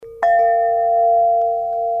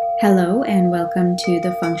Hello, and welcome to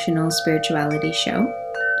the Functional Spirituality Show.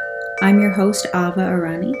 I'm your host, Ava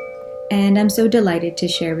Arani, and I'm so delighted to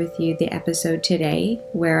share with you the episode today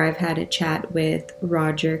where I've had a chat with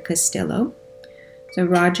Roger Castillo. So,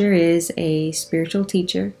 Roger is a spiritual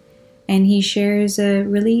teacher, and he shares a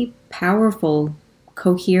really powerful,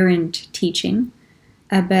 coherent teaching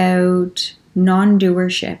about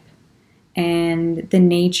non-doership and the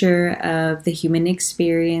nature of the human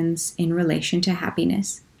experience in relation to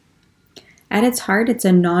happiness. At its heart, it's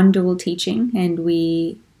a non-dual teaching, and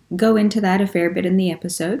we go into that a fair bit in the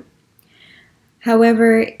episode.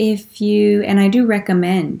 However, and I do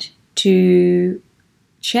recommend to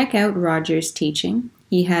check out Roger's teaching.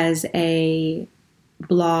 He has a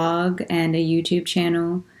blog and a YouTube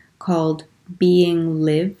channel called Being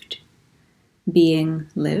Lived,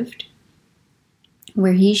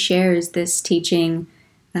 where he shares this teaching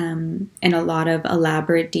in a lot of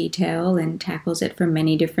elaborate detail and tackles it from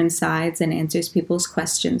many different sides and answers people's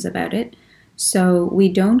questions about it. So we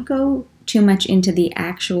don't go too much into the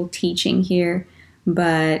actual teaching here,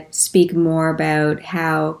 but speak more about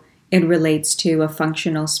how it relates to a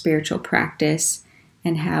functional spiritual practice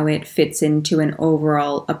and how it fits into an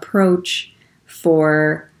overall approach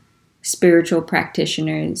for spiritual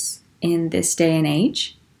practitioners in this day and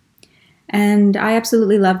age. And I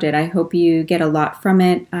absolutely loved it. I hope you get a lot from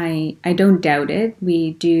it. I don't doubt it.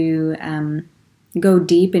 We do go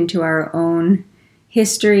deep into our own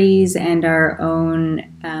histories and our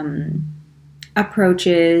own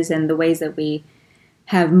approaches and the ways that we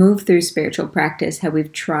have moved through spiritual practice, how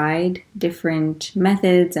we've tried different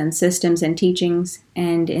methods and systems and teachings,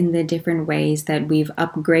 and in the different ways that we've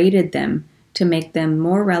upgraded them to make them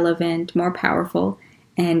more relevant, more powerful,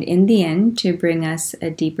 and in the end, to bring us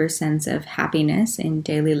a deeper sense of happiness in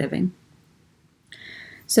daily living.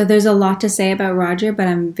 So there's a lot to say about Roger, but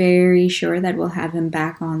I'm very sure that we'll have him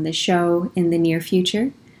back on the show in the near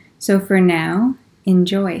future. So for now,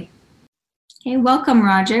 enjoy. Hey, welcome,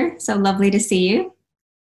 Roger. So lovely to see you.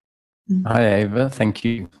 Hi, Ava. Thank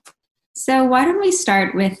you. So why don't we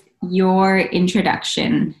start with your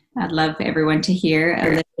introduction? I'd love everyone to hear a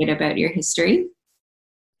little bit about your history.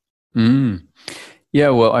 Yeah,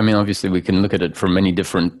 well, I mean, obviously we can look at it from many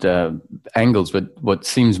different angles, but what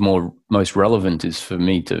seems most relevant is for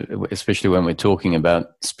me to, especially when we're talking about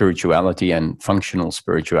spirituality and functional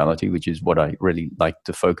spirituality, which is what I really like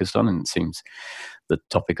to focus on, and it seems the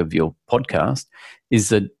topic of your podcast, is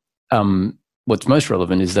that what's most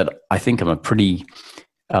relevant is that I think I'm a pretty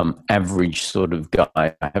average sort of guy.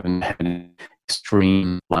 I haven't had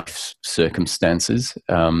extreme life circumstances.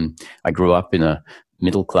 I grew up in a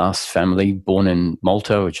middle-class family, born in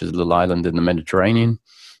Malta, which is a little island in the Mediterranean.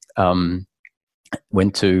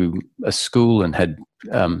 Went to a school and had,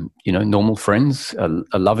 normal friends,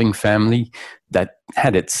 a loving family that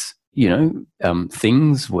had its,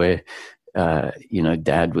 things where,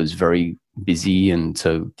 Dad was very busy and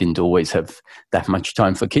so didn't always have that much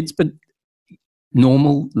time for kids, but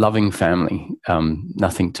normal, loving family.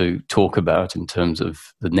 Nothing to talk about in terms of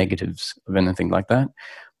the negatives of anything like that.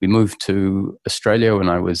 We moved to Australia when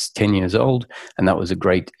I was 10 years old, and that was a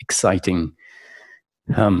great, exciting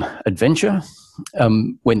adventure.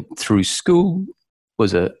 Went through school,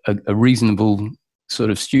 was a reasonable sort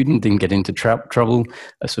of student, didn't get into trouble,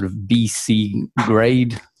 a sort of BC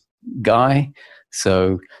grade guy.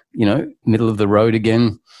 So, middle of the road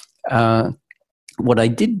again. What I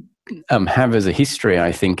did have as a history,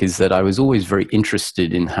 I think, is that I was always very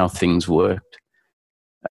interested in how things worked.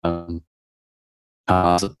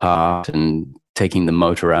 Cars apart and taking the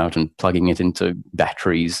motor out and plugging it into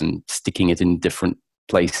batteries and sticking it in different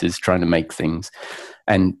places, trying to make things,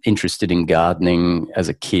 and interested in gardening as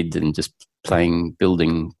a kid and just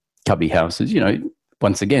building cubby houses,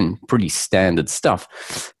 once again, pretty standard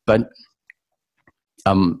stuff, but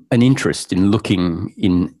an interest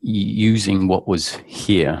in using what was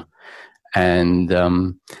here. And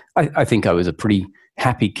I think I was a pretty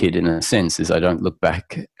happy kid in a sense, as I don't look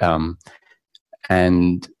back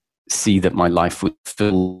and see that my life would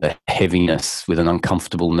fill a heaviness with an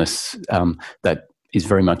uncomfortableness that is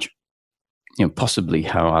very much, possibly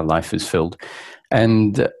how our life is filled.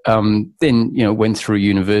 And then, went through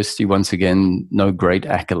university once again, no great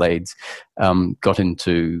accolades, got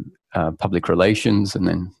into public relations and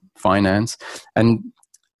then finance. And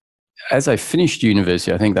as I finished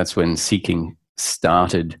university, I think that's when seeking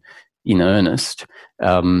started in earnest,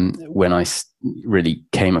 when I really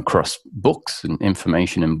came across books and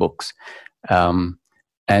information in books.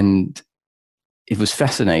 And it was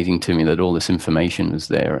fascinating to me that all this information was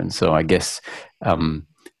there. And so I guess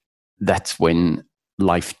that's when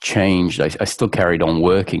life changed. I still carried on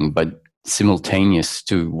working, but simultaneous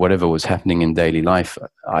to whatever was happening in daily life,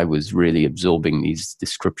 I was really absorbing these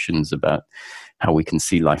descriptions about how we can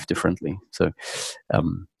see life differently. So,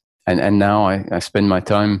 and now I spend my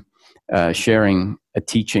time sharing a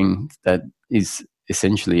teaching that is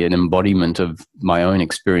essentially an embodiment of my own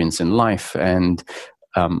experience in life, and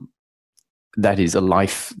that is a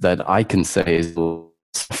life that I can say is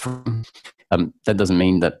suffering. That doesn't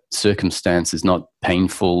mean that circumstance is not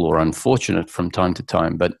painful or unfortunate from time to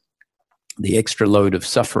time, but the extra load of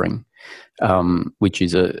suffering, which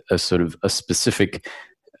is a sort of a specific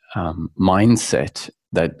mindset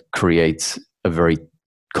that creates a very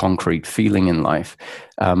concrete feeling in life,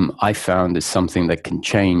 I found is something that can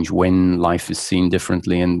change when life is seen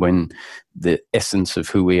differently and when the essence of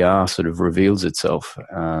who we are sort of reveals itself.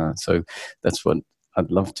 So that's what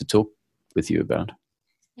I'd love to talk with you about.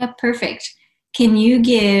 Yeah, perfect. Can you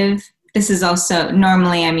give, this is also,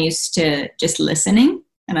 normally I'm used to just listening,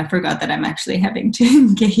 and I forgot that I'm actually having to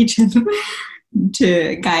engage and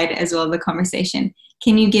to guide as well the conversation.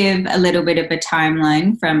 Can you give a little bit of a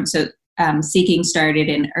timeline from, Seeking started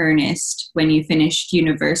in earnest when you finished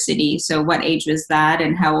university. So what age was that,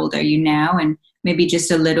 and how old are you now? And maybe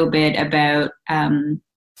just a little bit about, from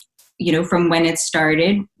when it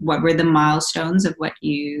started, what were the milestones of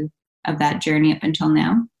that journey up until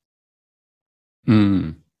now?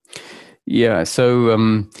 Yeah.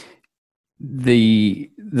 So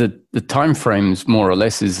the time frames more or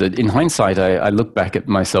less is that in hindsight, I look back at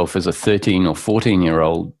myself as a 13 or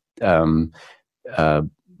 14-year-old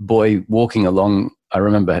boy walking along, I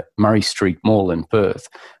remember Murray Street Mall in Perth,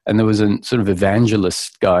 and there was a sort of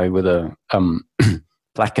evangelist guy with a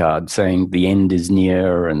placard saying the end is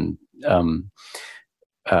near, and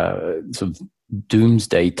sort of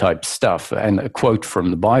doomsday type stuff, and a quote from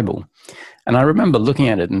the Bible. And I remember looking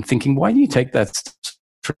at it and thinking, why do you take that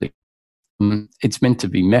strictly? It's meant to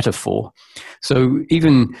be metaphor. So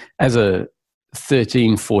even as a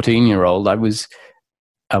 13, 14-year-old, I was,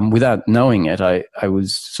 without knowing it, I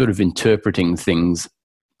was sort of interpreting things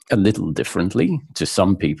a little differently to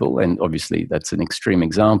some people, and obviously that's an extreme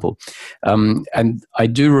example. And I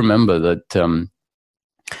do remember that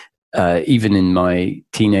even in my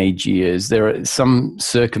teenage years, there are some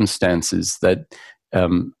circumstances that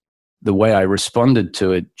the way I responded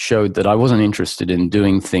to it showed that I wasn't interested in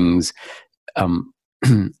doing things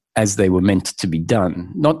as they were meant to be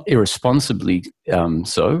done. Not irresponsibly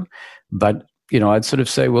so, but I'd sort of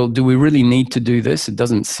say, well, do we really need to do this? It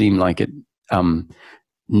doesn't seem like it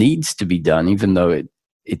needs to be done, even though it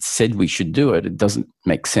said we should do it. It doesn't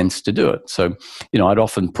make sense to do it. So, I'd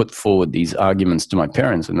often put forward these arguments to my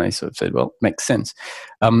parents, and they sort of said, well, it makes sense.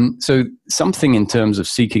 So something in terms of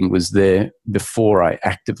seeking was there before I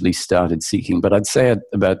actively started seeking. But I'd say at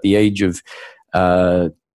about the age of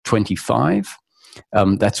 25,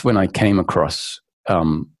 that's when I came across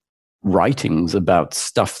writings about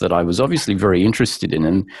stuff that I was obviously very interested in.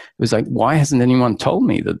 And it was like, why hasn't anyone told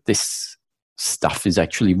me that this stuff is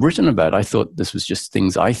actually written about? I thought this was just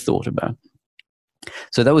things I thought about.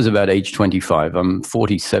 So that was about age 25. I'm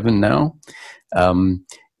 47 now.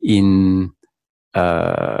 In,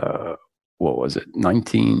 what was it,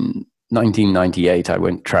 1998, I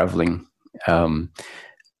went traveling. I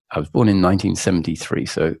was born in 1973,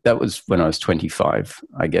 so that was when I was 25,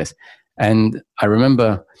 I guess. And I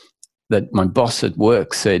remember that my boss at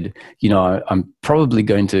work said, I'm probably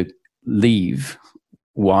going to leave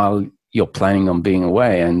while you're planning on being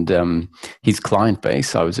away. And his client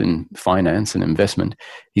base, I was in finance and investment,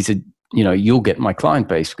 he said, you'll get my client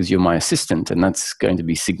base because you're my assistant, and that's going to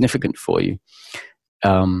be significant for you.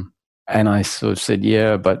 And I sort of said,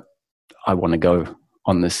 yeah, but I want to go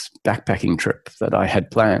on this backpacking trip that I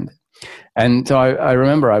had planned. And so I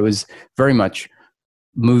remember I was very much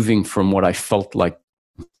moving from what I felt like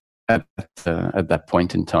at that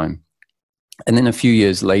point in time. And then a few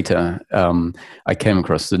years later, I came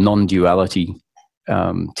across the non-duality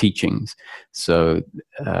teachings, so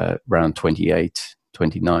around 28,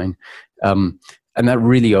 29. And that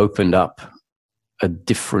really opened up a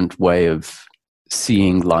different way of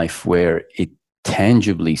seeing life, where it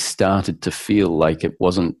tangibly started to feel like it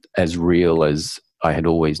wasn't as real as I had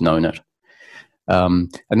always known it.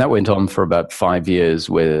 And that went on for about 5 years,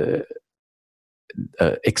 where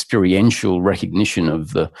experiential recognition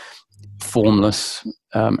of the formless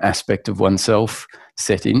aspect of oneself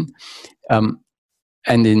set in. And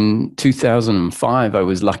in 2005, I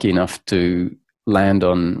was lucky enough to land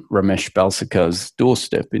on Ramesh Balsekar's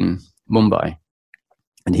doorstep in Mumbai.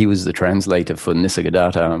 And he was the translator for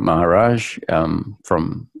Nisargadatta Maharaj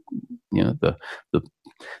from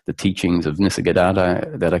the teachings of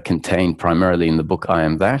Nisargadatta that are contained primarily in the book I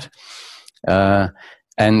Am That.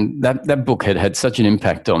 And that book had such an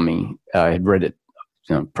impact on me. I had read it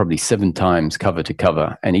probably 7 times cover to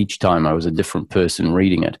cover, and each time I was a different person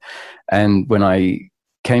reading it. And when I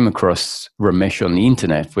came across Ramesh on the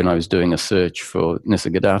internet, when I was doing a search for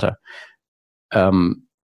Nisargadatta,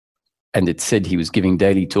 and it said he was giving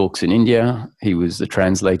daily talks in India, he was the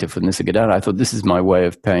translator for Nisargadatta, I thought, this is my way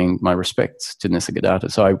of paying my respects to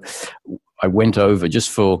Nisargadatta. So I went over just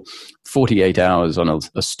for 48 hours on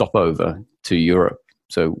a stopover to Europe.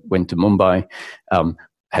 So went to Mumbai,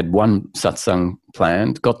 had one satsang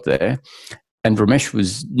planned, got there, and Ramesh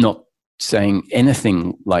was not saying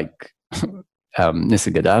anything like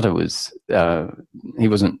Nisargadatta was. He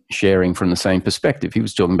wasn't sharing from the same perspective. He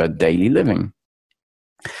was talking about daily living.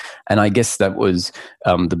 And I guess that was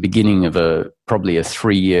the beginning of probably a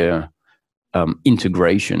 3-year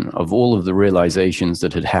integration of all of the realizations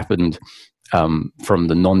that had happened from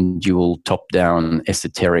the non-dual, top-down,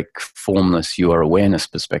 esoteric, formless, you are awareness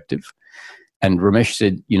perspective. And Ramesh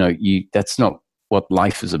said, that's not what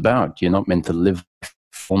life is about. You're not meant to live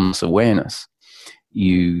formless awareness.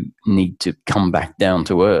 You need to come back down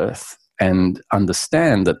to earth and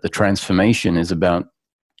understand that the transformation is about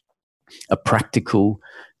a practical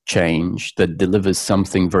change that delivers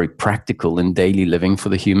something very practical in daily living for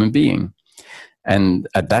the human being. And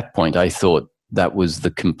at that point, I thought that was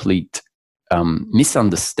the complete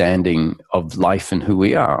misunderstanding of life and who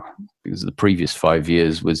we are, because the previous 5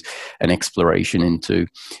 years was an exploration into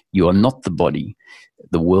you are not the body,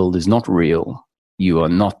 the world is not real, you are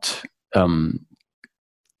not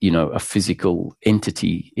a physical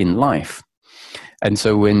entity in life. And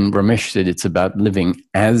so when Ramesh said it's about living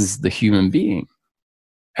as the human being,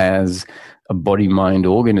 as a body-mind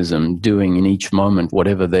organism, doing in each moment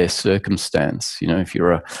whatever their circumstance. If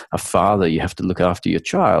you're a father, you have to look after your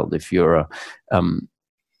child. If you're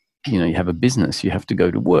you have a business, you have to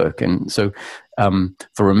go to work. And so for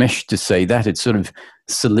Ramesh to say that, it sort of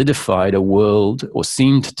solidified a world, or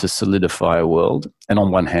seemed to solidify a world. And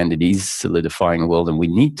on one hand, it is solidifying a world, and we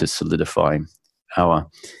need to solidify our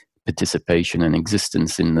participation and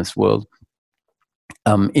existence in this world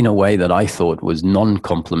in a way that I thought was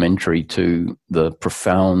non-complementary to the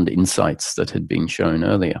profound insights that had been shown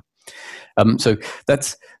earlier. So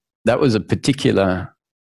that was a particularly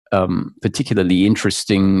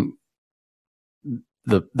interesting,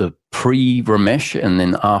 the pre-Ramesh and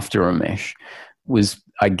then after Ramesh was,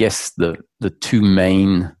 I guess, the 2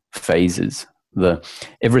 main phases. The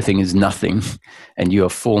everything is nothing and you are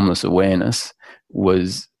formless awareness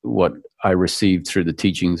was what I received through the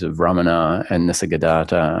teachings of Ramana and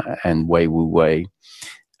Nisargadatta and Wei Wu Wei.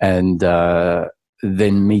 And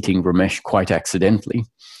then meeting Ramesh quite accidentally,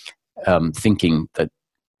 thinking that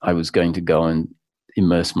I was going to go and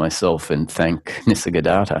immerse myself and thank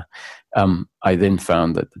Nisargadatta. I then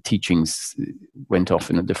found that the teachings went off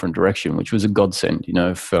in a different direction, which was a godsend.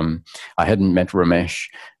 If I hadn't met Ramesh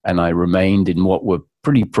and I remained in what were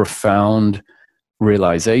pretty profound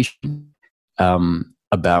realizations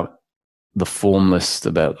about the formless,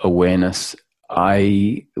 about awareness,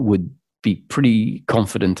 I would be pretty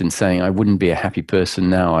confident in saying I wouldn't be a happy person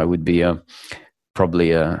now. I would be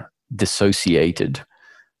probably a dissociated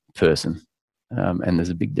person. And there's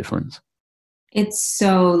a big difference. It's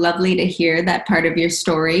so lovely to hear that part of your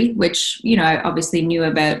story, which, I obviously knew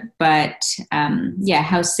about, but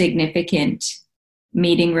how significant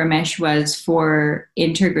meeting Ramesh was for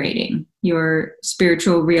integrating your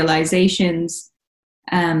spiritual realizations.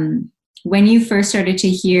 When you first started to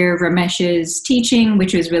hear Ramesh's teaching,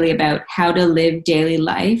 which was really about how to live daily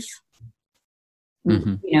life,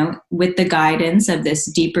 with the guidance of this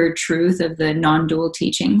deeper truth of the non-dual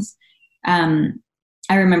teachings,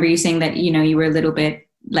 I remember you saying that, you were a little bit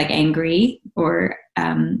like angry, or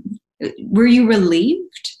were you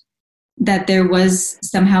relieved that there was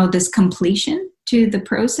somehow this completion to the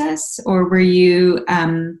process? Or were you,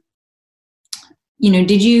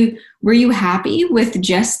 were you happy with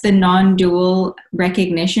just the non-dual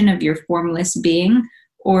recognition of your formless being?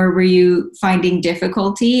 Or were you finding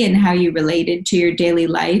difficulty in how you related to your daily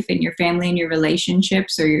life and your family and your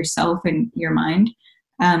relationships, or yourself and your mind?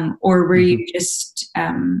 Or were you just,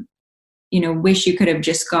 wish you could have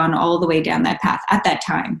just gone all the way down that path at that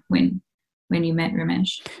time when you met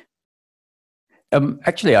Ramesh?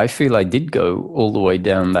 Actually, I feel I did go all the way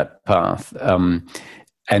down that path.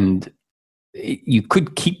 And you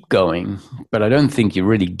could keep going, but I don't think you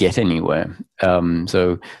really get anywhere.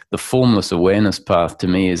 So the formless awareness path to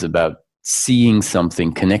me is about seeing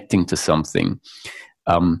something, connecting to something.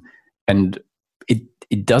 And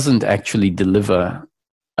it doesn't actually deliver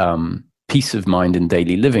peace of mind in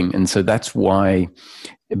daily living. And so that's why,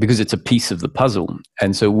 because it's a piece of the puzzle.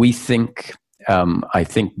 And so we think I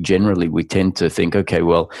think generally we tend to think, okay,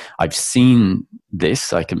 well, I've seen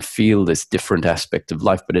this, I can feel this different aspect of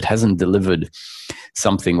life, but it hasn't delivered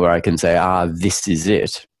something where I can say, this is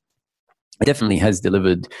it. It definitely has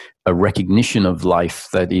delivered a recognition of life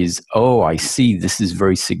that is, I see, this is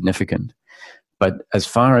very significant. But as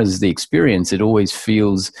far as the experience, it always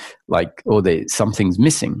feels like, something's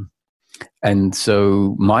missing. And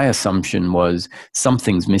so my assumption was,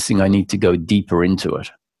 something's missing, I need to go deeper into it.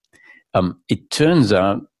 It turns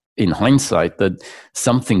out, in hindsight, that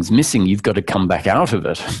something's missing, you've got to come back out of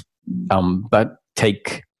it, but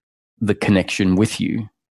take the connection with you.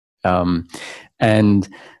 And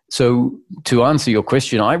so to answer your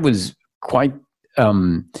question, I was quite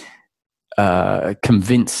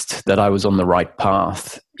convinced that I was on the right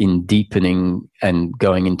path in deepening and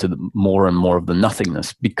going into more and more of the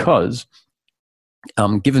nothingness, because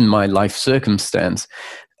given my life circumstance,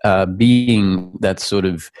 being that sort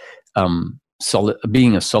of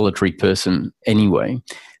being a solitary person anyway,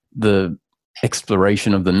 the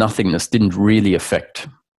exploration of the nothingness didn't really affect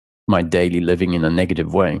my daily living in a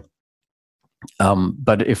negative way.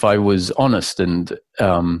 But if I was honest, and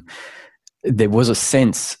there was a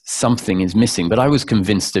sense something is missing, but I was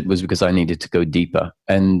convinced it was because I needed to go deeper.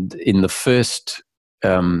 And in the first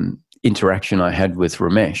interaction I had with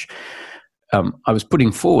Ramesh, I was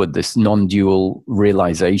putting forward this non-dual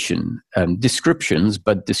realization, descriptions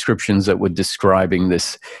that were describing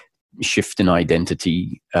this shift in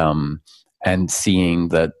identity, and seeing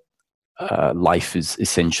that life is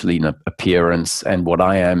essentially an appearance, and what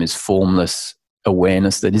I am is formless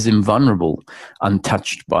awareness that is invulnerable,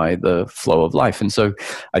 untouched by the flow of life. And so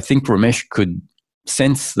I think Ramesh could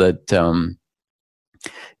sense that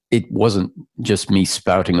it wasn't just me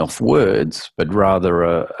spouting off words, but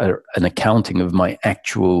rather an accounting of my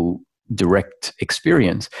actual direct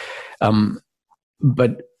experience.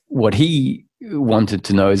 But what he wanted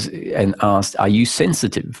to know is, and asked, are you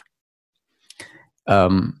sensitive?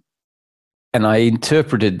 And I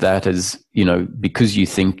interpreted that as, because you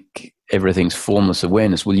think everything's formless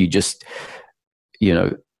awareness, will you just,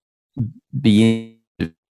 be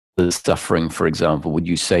in the suffering, for example? Would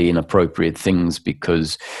you say inappropriate things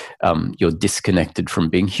because you're disconnected from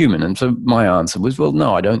being human? And so my answer was, well,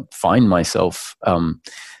 no, I don't find myself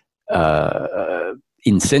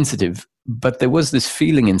insensitive, but there was this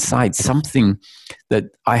feeling inside, something that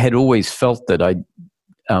I had always felt that I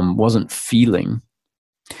wasn't feeling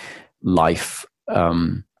life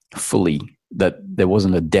fully, that there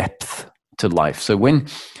wasn't a depth to life. So when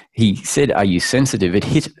he said, are you sensitive? It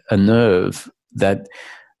hit a nerve that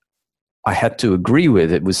I had to agree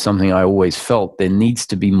with. It was something I always felt. There needs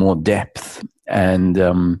to be more depth. And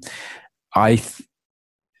I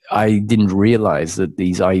didn't realize that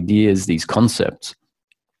these ideas, these concepts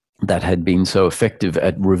that had been so effective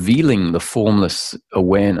at revealing the formless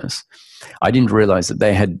awareness, I didn't realize that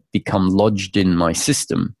they had become lodged in my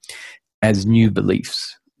system as new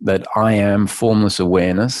beliefs, that I am formless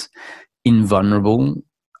awareness, invulnerable,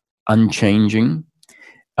 unchanging.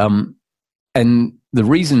 And the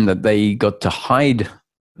reason that they got to hide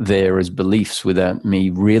there as beliefs without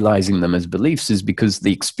me realizing them as beliefs is because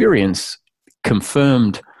the experience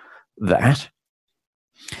confirmed that.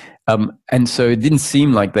 And so it didn't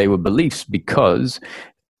seem like they were beliefs because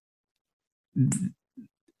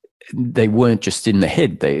they weren't just in the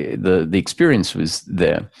head. The experience was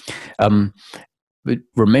there. But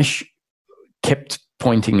Ramesh kept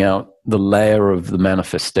pointing out the layer of the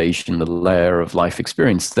manifestation, the layer of life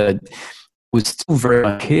experience that was still very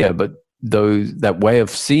much here, but that way of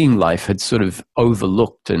seeing life had sort of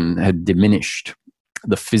overlooked and had diminished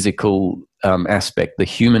the physical aspect, the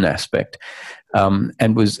human aspect,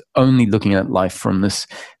 and was only looking at life from this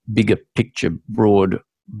bigger picture, broad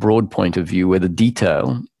point of view where the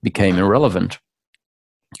detail became irrelevant.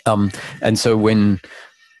 And so when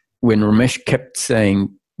Ramesh kept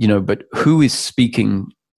saying, but who is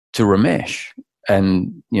speaking to Ramesh?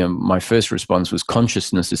 And, my first response was,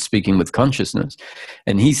 consciousness is speaking with consciousness.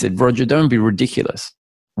 And he said, Roger, don't be ridiculous.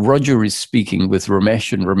 Roger is speaking with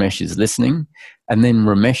Ramesh and Ramesh is listening. And then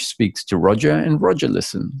Ramesh speaks to Roger and Roger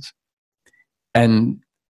listens. And,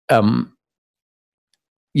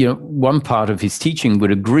 one part of his teaching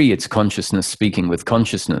would agree it's consciousness speaking with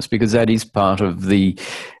consciousness, because that is part of the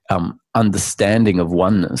understanding of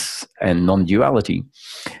oneness and non-duality.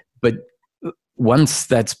 But once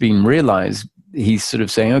that's been realized, he's sort of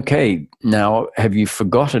saying, okay, now have you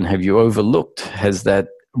forgotten? Have you overlooked? Has that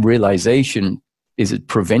realization, is it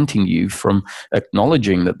preventing you from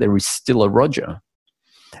acknowledging that there is still a Roger?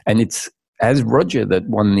 And it's as Roger that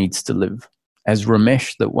one needs to live, as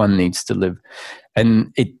Ramesh that one needs to live.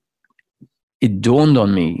 And it dawned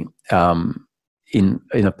on me in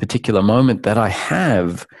a particular moment that I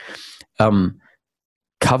have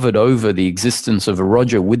covered over the existence of a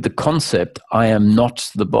Roger with the concept, I am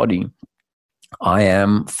not the body. I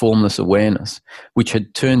am formless awareness, which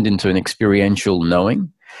had turned into an experiential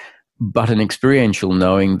knowing, but an experiential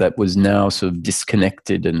knowing that was now sort of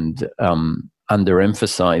disconnected and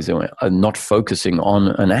underemphasizing and not focusing on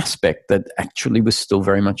an aspect that actually was still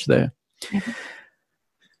very much there. Mm-hmm.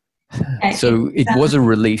 So it was a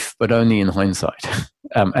relief, but only in hindsight.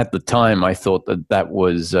 At the time, I thought that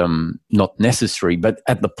was not necessary. But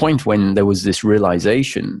at the point when there was this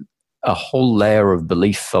realization, a whole layer of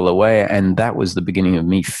belief fell away. And that was the beginning of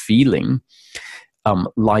me feeling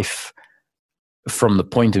life from the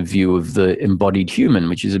point of view of the embodied human,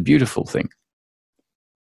 which is a beautiful thing.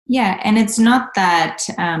 Yeah. And it's not that,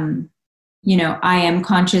 I am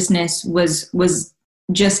consciousness was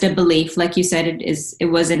just a belief. Like you said, it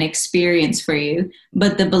was an experience for you,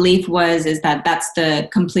 but the belief is that that's the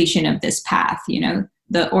completion of this path, Exactly.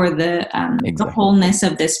 The wholeness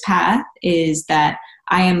of this path is that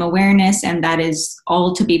I am awareness, and that is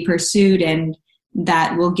all to be pursued, and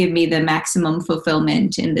that will give me the maximum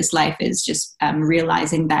fulfillment in this life, is just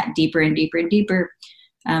realizing that deeper and deeper and deeper.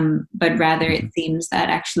 But rather it seems that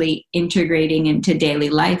actually integrating into daily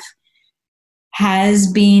life has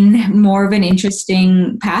been more of an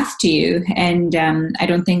interesting path to you. And I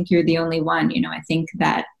don't think you're the only one. I think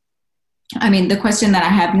that, the question that I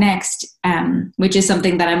have next, which is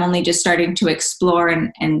something that I'm only just starting to explore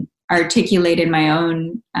and articulate in my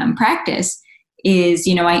own practice, is,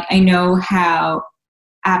 I know how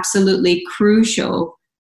absolutely crucial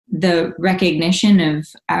the recognition of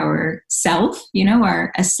our self,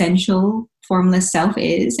 our essential formless self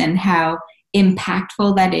is, and how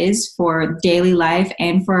impactful that is for daily life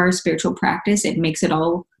and for our spiritual practice. It makes it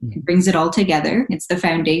all, it brings it all together. It's the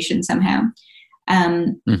foundation somehow.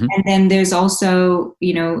 And then there's also,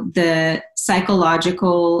 the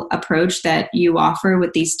psychological approach that you offer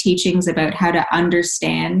with these teachings about how to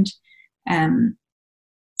understand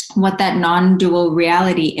what that non-dual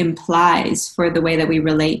reality implies for the way that we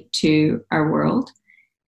relate to our world.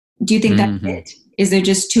 Do you think that's it? Is there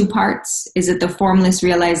just two parts? Is it the formless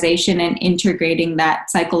realization and integrating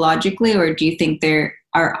that psychologically, or do you think there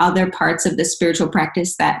are other parts of the spiritual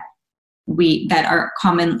practice that are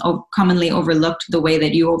commonly overlooked the way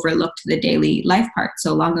that you overlooked the daily life part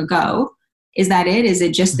so long ago? Is that it? Is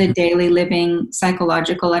it just the daily living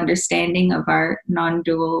psychological understanding of our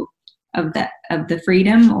non-dual, of the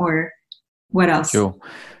freedom, or what else? Sure.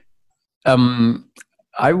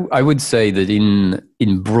 I would say that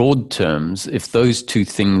in broad terms, if those two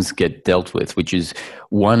things get dealt with, which is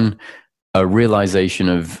one, a realization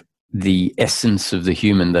of the essence of the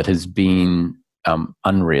human that has been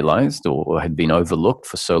unrealized or had been overlooked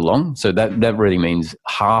for so long. So that really means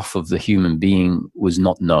half of the human being was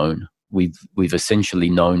not known. We've essentially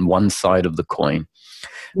known one side of the coin.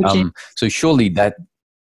 So surely that,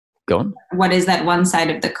 go on. What is that one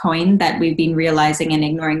side of the coin that we've been realizing and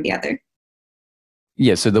ignoring the other?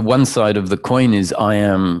 Yeah, so the one side of the coin is I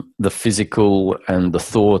am the physical and the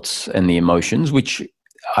thoughts and the emotions, which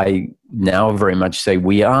I now very much say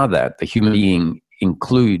we are that. The human being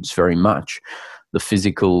includes very much the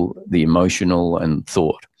physical, the emotional, and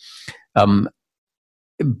thought.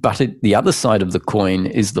 But the other side of the coin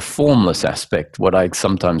is the formless aspect, what I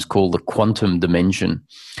sometimes call the quantum dimension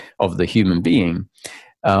of the human being,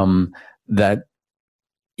 that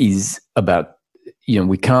is about,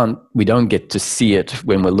 we don't get to see it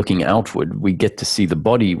when we're looking outward. We get to see the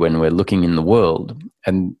body when we're looking in the world.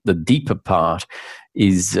 And the deeper part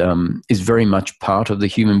is very much part of the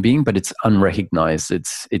human being, but it's unrecognized.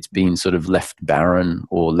 It's been sort of left barren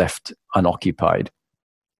or left unoccupied.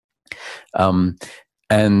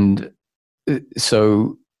 And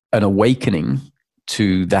so an awakening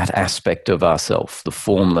to that aspect of ourself, the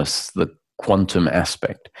formless, the quantum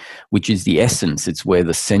aspect, which is the essence. It's where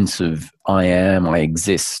the sense of I am, I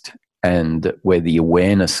exist, and where the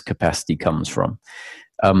awareness capacity comes from.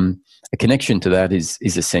 A connection to that is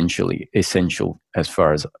essential as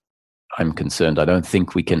far as I'm concerned. I don't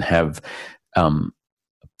think we can have a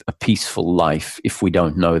peaceful life if we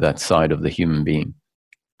don't know that side of the human being.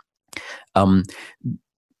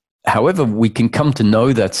 However, we can come to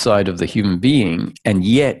know that side of the human being, and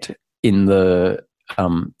yet in the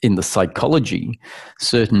psychology,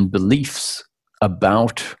 certain beliefs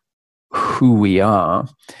about who we are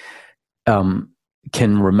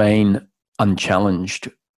can remain unchallenged,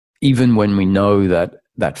 even when we know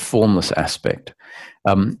that formless aspect.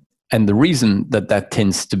 And the reason that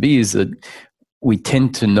tends to be is that we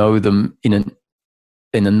tend to know them in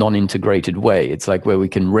a non-integrated way. It's like where we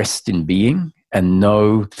can rest in being and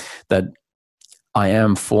know that I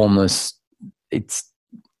am formless.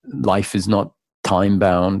 Life is not time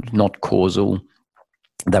bound, not causal,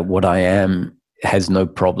 that what I am has no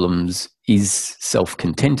problems, is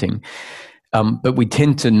self-contenting. But we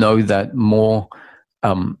tend to know that more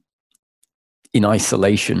in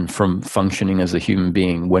isolation from functioning as a human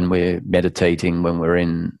being, when we're meditating, when we're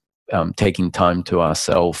in taking time to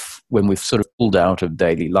ourselves, when we've sort of pulled out of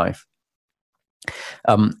daily life.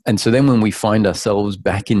 And so then when we find ourselves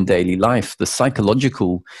back in daily life, the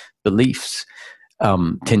psychological beliefs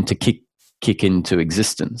tend to kick into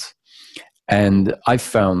existence. And I've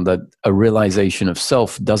found that a realization of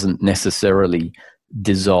self doesn't necessarily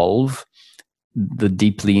dissolve the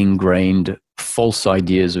deeply ingrained false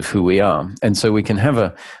ideas of who we are. And so we can have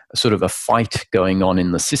a sort of a fight going on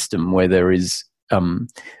in the system where there is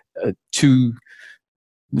two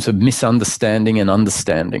sort of misunderstanding and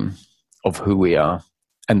understanding of who we are,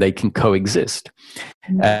 and they can coexist.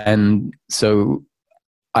 Mm-hmm. And so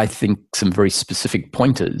I think some very specific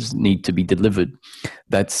pointers need to be delivered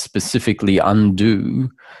that specifically undo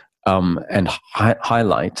and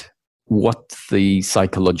highlight what the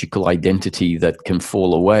psychological identity that can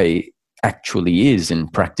fall away actually is in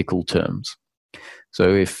practical terms.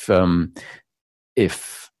 So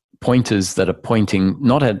if pointers that are pointing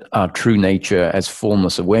not at our true nature as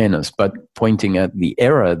formless awareness, but pointing at the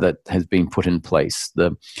error that has been put in place,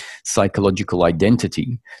 the psychological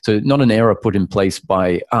identity. So not an error put in place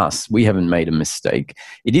by us. We haven't made a mistake.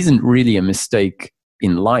 It isn't really a mistake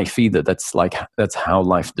in life either. That's how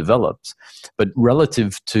life develops. But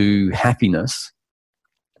relative to happiness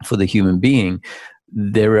for the human being,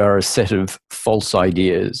 there are a set of false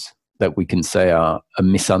ideas that we can say are a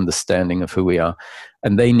misunderstanding of who we are,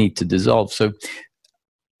 and they need to dissolve. So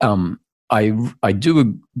I do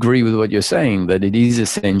agree with what you're saying, that it is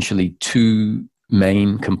essentially two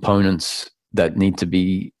main components that need to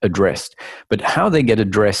be addressed. But how they get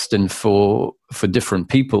addressed and for different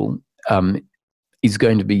people is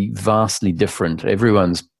going to be vastly different.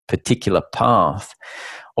 Everyone's particular path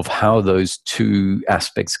of how those two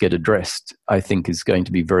aspects get addressed, I think, is going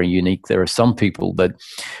to be very unique. There are some people that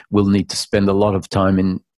will need to spend a lot of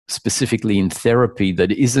time specifically in therapy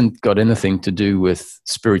that isn't got anything to do with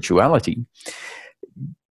spirituality,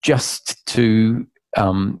 just to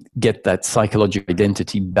get that psychological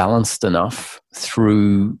identity balanced enough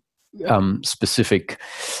through specific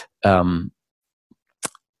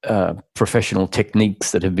professional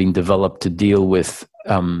techniques that have been developed to deal with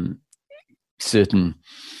certain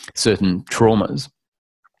traumas.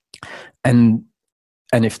 And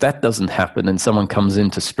if that doesn't happen and someone comes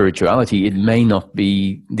into spirituality, it may not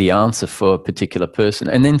be the answer for a particular person.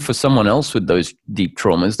 And then for someone else with those deep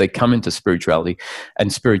traumas, they come into spirituality,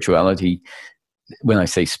 and spirituality, when I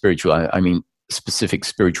say spiritual, I mean specific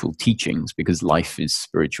spiritual teachings, because life is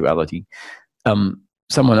spirituality.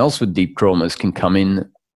 Someone else with deep traumas can come in,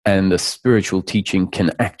 and the spiritual teaching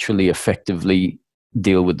can actually effectively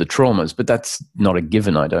deal with the traumas, but that's not a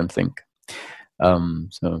given, I don't think.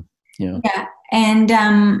 Yeah. And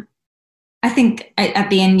I think at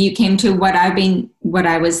the end you came to what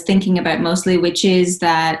I was thinking about mostly, which is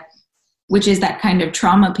that kind of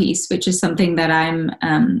trauma piece, which is something that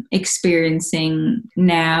I'm experiencing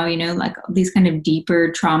now, like these kind of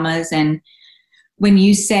deeper traumas. And when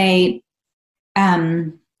you say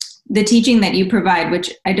the teaching that you provide,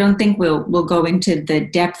 which I don't think we'll go into the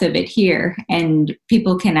depth of it here, and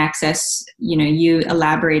people can access, you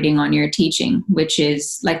elaborating on your teaching, which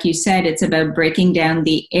is, like you said, it's about breaking down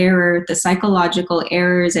the psychological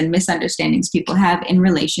errors and misunderstandings people have in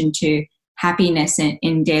relation to happiness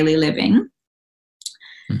in daily living.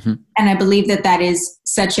 Mm-hmm. And I believe that is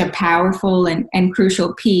such a powerful and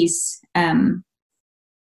crucial piece.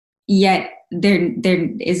 Yet there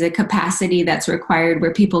is a capacity that's required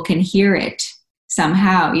where people can hear it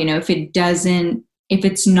somehow. If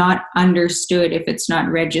it's not understood, if it's not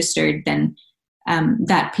registered, then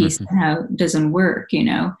that piece mm-hmm. somehow doesn't work,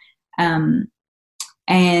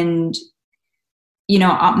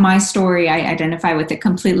 my story, I identify with a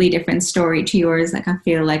completely different story to yours. Like, I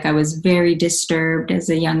feel like I was very disturbed as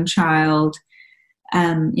a young child,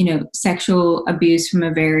 sexual abuse from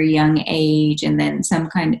a very young age, and then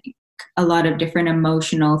a lot of different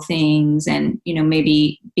emotional things, and,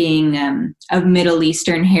 maybe being of Middle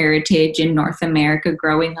Eastern heritage in North America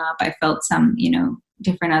growing up, I felt some,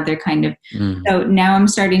 different other kind of, so now I'm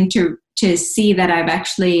starting to see that I've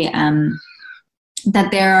actually,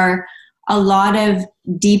 that there are a lot of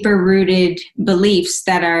deeper rooted beliefs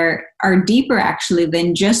that are deeper actually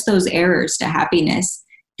than just those errors to happiness,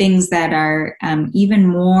 things that are even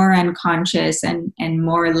more unconscious and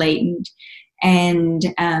more latent. And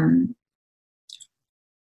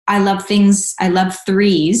I love things. I love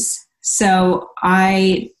threes. So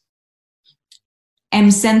I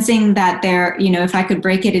am sensing that there, if I could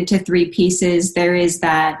break it into three pieces, there is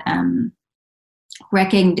that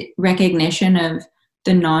recognition of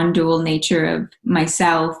the non-dual nature of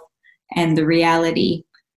myself and the reality.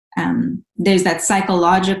 There's that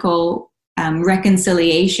psychological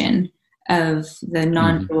reconciliation of the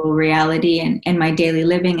non-dual reality and my daily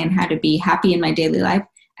living and how to be happy in my daily life.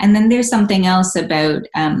 And then there's something else about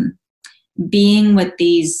being with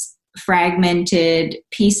these fragmented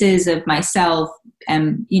pieces of myself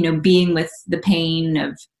and, being with the pain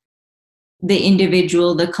of the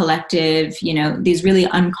individual, the collective, these really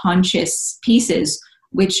unconscious pieces,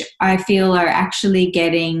 which I feel are actually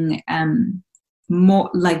getting more,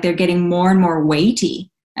 like they're getting more and more weighty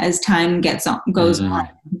as time goes on.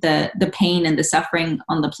 The pain and the suffering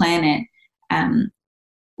on the planet,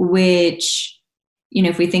 which,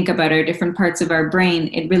 if we think about our different parts of our brain,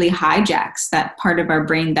 it really hijacks that part of our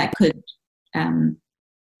brain that could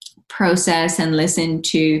process and listen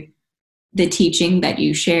to the teaching that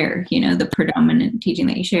you share, the predominant teaching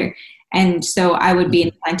that you share. And so I would be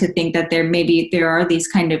inclined to think that there are these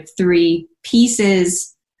kind of three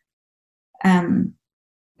pieces.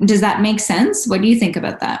 Does that make sense? What do you think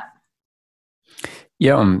about that?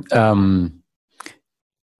 Yeah,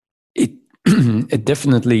 it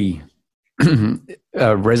definitely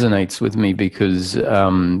resonates with me because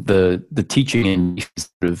the teaching is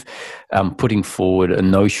sort of putting forward a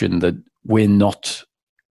notion that we're not,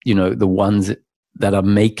 the ones that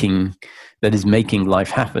is making life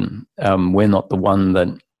happen. We're not the one that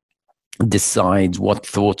decides what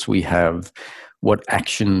thoughts we have, what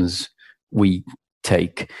actions we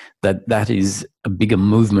take, that is a bigger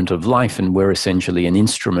movement of life, and we're essentially an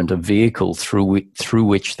instrument, a vehicle through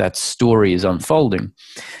which that story is unfolding.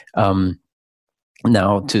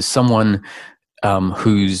 Now, to someone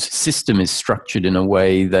whose system is structured in a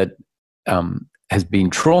way that has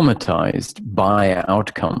been traumatized by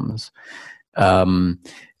outcomes,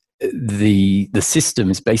 the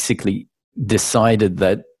system is basically decided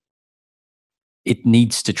that it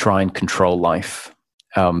needs to try and control life.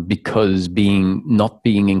 Because not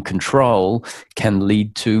being in control can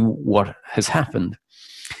lead to what has happened,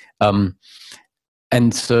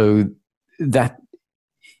 and so that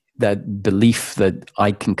belief that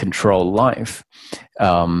I can control life,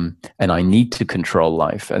 and I need to control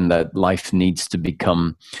life, and that life needs to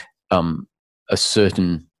become a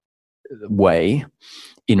certain way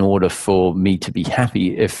in order for me to be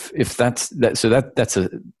happy. If that's a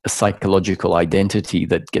psychological identity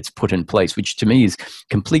that gets put in place, which to me is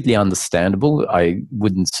completely understandable. I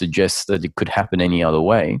wouldn't suggest that it could happen any other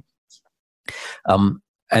way. And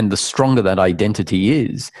the stronger that identity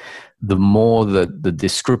is, the more that the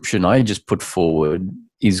description I just put forward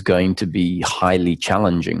is going to be highly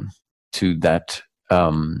challenging to that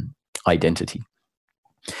identity.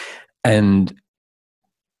 And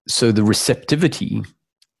so the receptivity,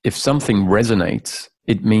 if something resonates,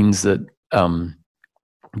 it means that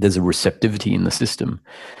there's a receptivity in the system.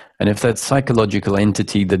 And if that psychological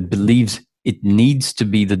entity that believes it needs to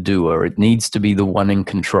be the doer, it needs to be the one in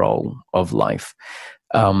control of life,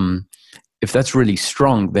 if that's really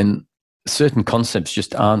strong, then certain concepts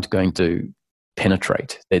just aren't going to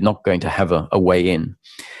penetrate. They're not going to have a way in.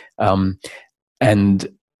 And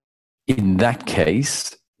in that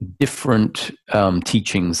case, different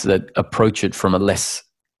teachings that approach it from a less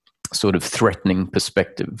sort of threatening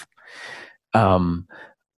perspective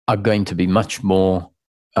are going to be much more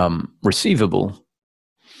receivable.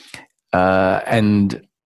 And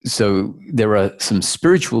so there are some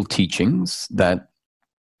spiritual teachings that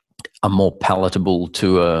are more palatable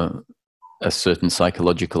to a certain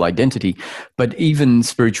psychological identity, but even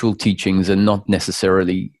spiritual teachings are not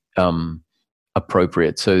necessarily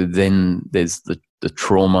appropriate. So then there's the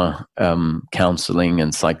trauma counseling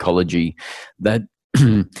and psychology that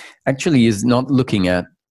actually is not looking at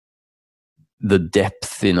the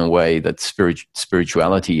depth in a way that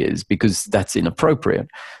spirituality is, because that's inappropriate.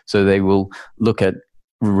 So they will look at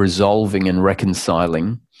resolving and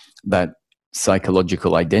reconciling that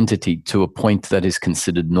psychological identity to a point that is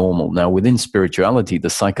considered normal. Now, within spirituality, the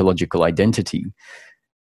psychological identity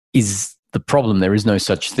is the problem. There is no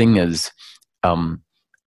such thing as a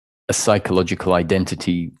psychological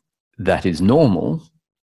identity that is normal.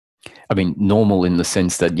 I mean, normal in the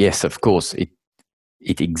sense that, yes, of course,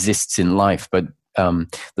 it exists in life, but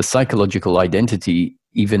the psychological identity,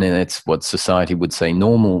 even in its what society would say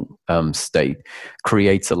normal state,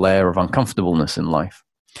 creates a layer of uncomfortableness in life.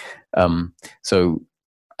 So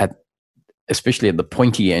especially at the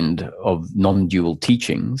pointy end of non-dual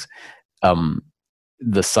teachings,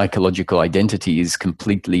 the psychological identity is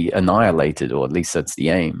completely annihilated, or at least that's the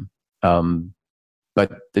aim.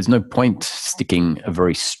 But there's no point sticking a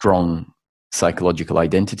very strong psychological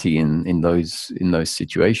identity in those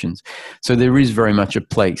situations. So there is very much a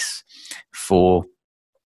place for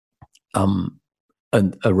a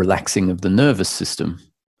relaxing of the nervous system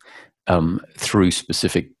through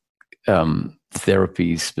specific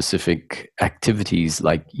therapies, specific activities.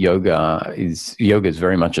 Like yoga is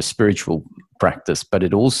very much a spiritual practice, but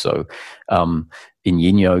it also in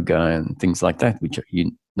yin yoga and things like that, which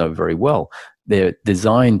you know very well, they're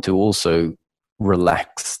designed to also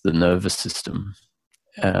relax the nervous system,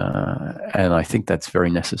 and I think that's very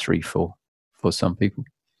necessary for some people.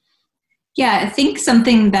 Yeah, I think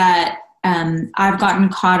something that I've gotten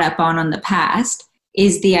caught up on the past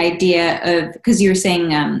is the idea of, because you were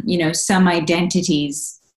saying, some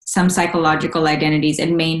identities, some psychological identities,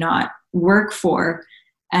 it may not work for.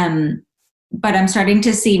 But I'm starting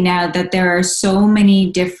to see now that there are so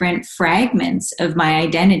many different fragments of my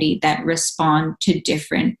identity that respond to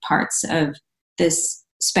different parts of this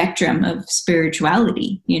spectrum of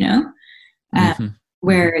spirituality,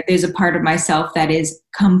 where there's a part of myself that is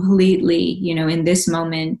completely, in this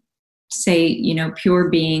moment, say, pure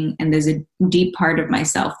being, and there's a deep part of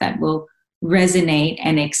myself that will resonate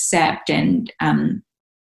and accept and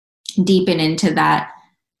deepen into that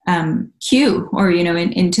cue, or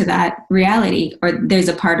into that reality. Or there's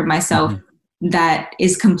a part of myself that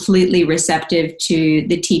is completely receptive to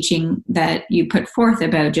the teaching that you put forth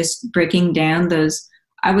about just breaking down those,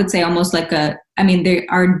 I would say, almost like there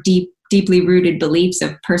are deeply rooted beliefs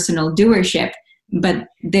of personal doership, but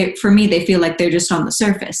for me, they feel like they're just on the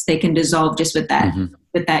surface. They can dissolve just with that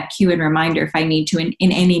with that cue and reminder if I need to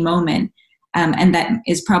in any moment. And that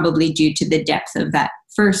is probably due to the depth of that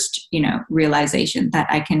first, realization that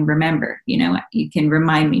I can remember. You can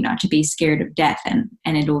remind me not to be scared of death, and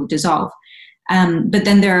it will dissolve. But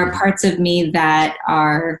then there are parts of me that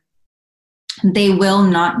they will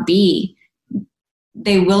not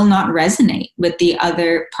resonate with the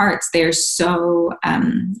other parts. They're so,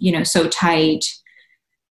 so tight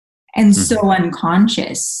and so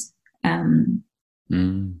unconscious that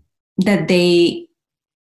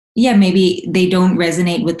maybe they don't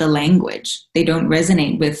resonate with the language. They don't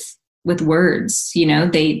resonate with words.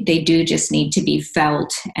 They do just need to be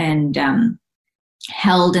felt and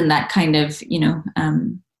held in that kind of,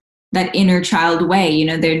 that inner child way.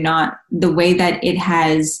 They're not, the way that it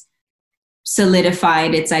has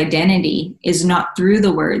solidified its identity is not through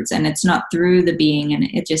the words, and it's not through the being, and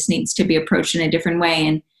it just needs to be approached in a different way.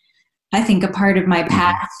 And I think a part of my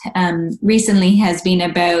path recently has been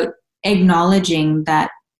about acknowledging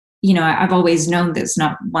that, I've always known there's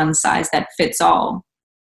not one size that fits all.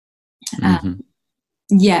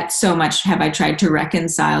 Yet so much have I tried to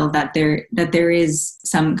reconcile that there is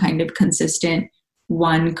some kind of consistent,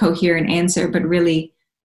 one coherent answer, but really,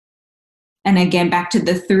 and again, back to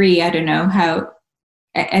the three, I don't know how,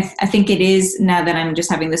 I think it is, now that I'm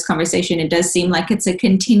just having this conversation, it does seem like it's a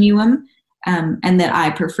continuum, and that I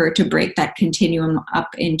prefer to break that continuum up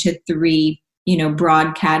into three,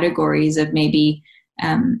 broad categories of maybe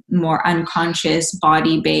more unconscious,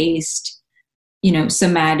 body-based,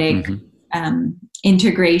 somatic,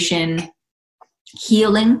 integration,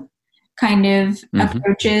 healing kind of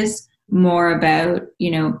approaches, more about,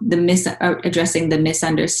 addressing the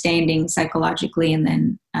misunderstanding psychologically, and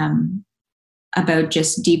then about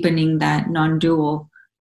just deepening that non-dual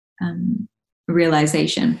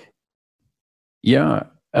realization. Yeah.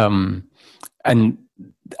 And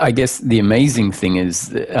I guess the amazing thing is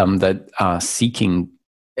that our seeking,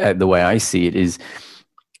 the way I see it, is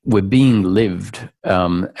we're being lived,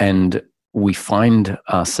 and we find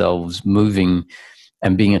ourselves moving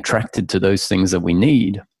and being attracted to those things that we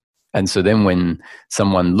need. And so then when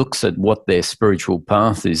someone looks at what their spiritual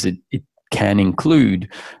path is, it can include,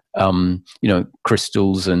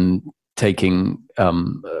 crystals and taking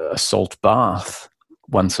a salt bath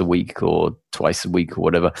once a week or twice a week or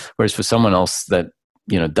whatever. Whereas for someone else that,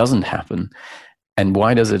 doesn't happen. And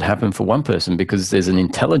why does it happen for one person? Because there's an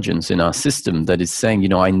intelligence in our system that is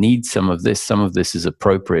saying, I need some of this is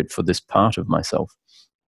appropriate for this part of myself.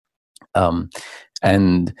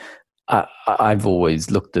 And I've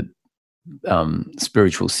always looked at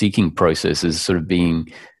spiritual seeking process as sort of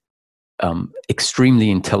being extremely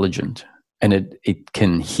intelligent, and it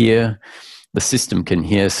can hear, the system can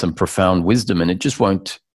hear some profound wisdom, and it just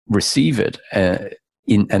won't receive it.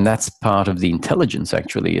 And that's part of the intelligence,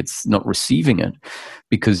 actually. It's not receiving it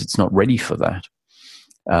because it's not ready for that.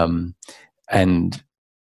 And then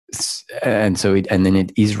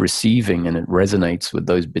it is receiving, and it resonates with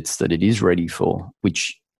those bits that it is ready for,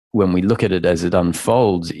 which when we look at it as it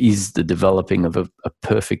unfolds, is the developing of a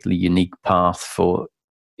perfectly unique path for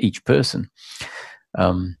each person.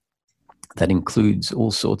 That includes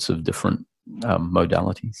all sorts of different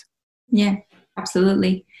modalities. Yeah,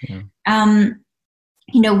 absolutely. Yeah.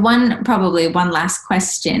 One last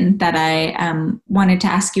question that I wanted to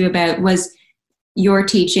ask you about was your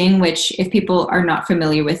teaching, which if people are not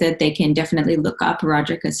familiar with it, they can definitely look up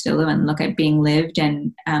Roger Castillo and look at Being Lived,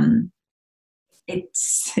 and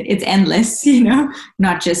it's endless,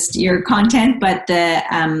 not just your content, but the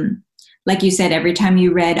like you said, every time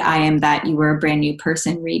you read I Am That, you were a brand new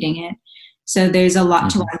person reading it. So there's a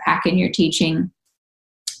lot to unpack in your teaching.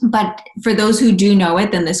 But for those who do know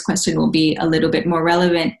it, then this question will be a little bit more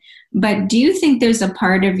relevant. But do you think there's a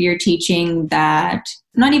part of your teaching that,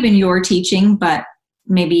 not even your teaching, but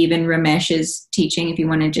maybe even Ramesh's teaching, if you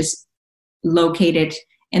want to just locate it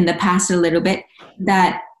in the past a little bit,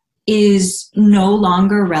 that is no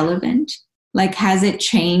longer relevant? Like, has it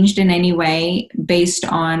changed in any way based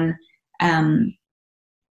on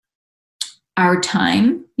our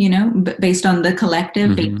time, based on the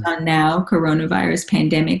collective, based on now coronavirus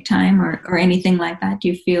pandemic time, or anything like that? Do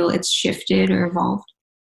you feel it's shifted or evolved?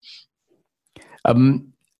 I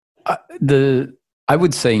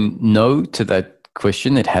would say no to that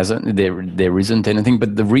question. It hasn't. There isn't anything.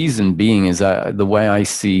 But the reason being is the way I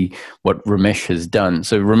see what Ramesh has done.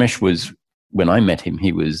 So Ramesh was, when I met him,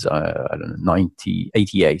 he was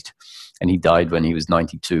 88, and he died when he was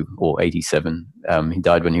 92 or 87. He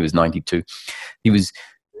died when he was 92. He was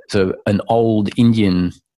an old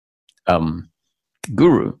Indian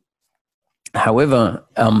guru. However,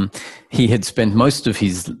 he had spent most of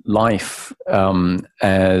his life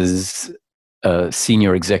as a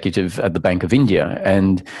senior executive at the Bank of India.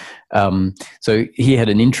 And so he had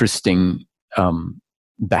an interesting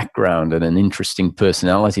background and an interesting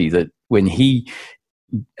personality that when he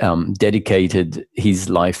dedicated his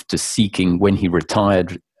life to seeking, when he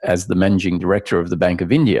retired as the managing director of the Bank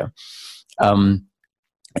of India,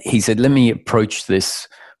 he said, let me approach this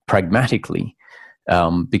pragmatically,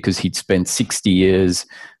 because he'd spent 60 years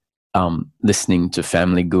listening to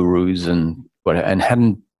family gurus and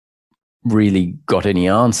hadn't really got any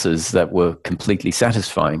answers that were completely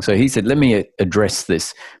satisfying. So he said, let me address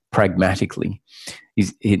this pragmatically.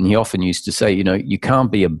 He often used to say, you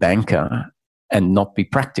can't be a banker and not be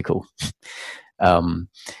practical.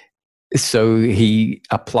 So he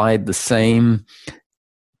applied the same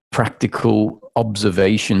practical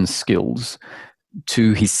observation skills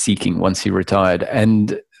to his seeking once he retired.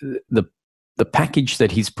 And the package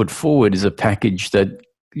that he's put forward is a package that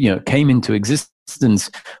came into existence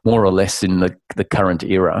more or less in the current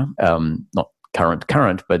era, not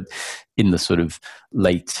current, but in the sort of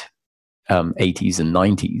late 80s and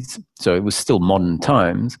 90s. So it was still modern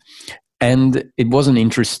times. And it wasn't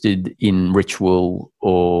interested in ritual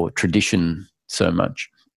or tradition so much.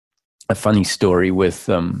 A funny story with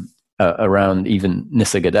around even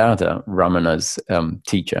Nisargadatta, Ramana's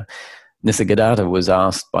teacher. Nisargadatta was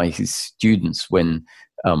asked by his students when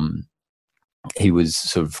he was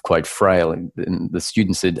sort of quite frail, and the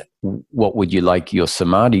student said, "What would you like your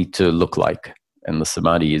samadhi to look like?" And the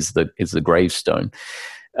samadhi is the gravestone.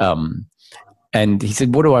 And he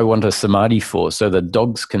said, "What do I want a samadhi for? So that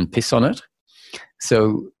dogs can piss on it?"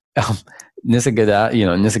 So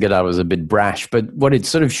Nisargadatta was a bit brash, but what it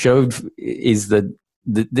sort of showed is that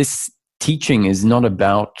this teaching is not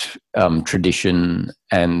about tradition,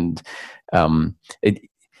 and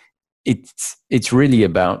it's really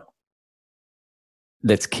about,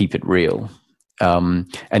 let's keep it real.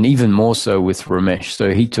 And even more so with Ramesh.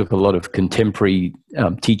 So he took a lot of contemporary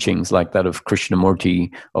teachings like that of Krishnamurti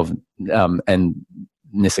and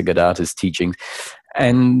Nisargadatta's teachings,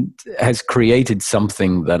 and has created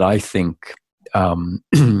something that I think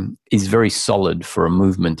is very solid for a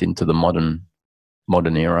movement into the modern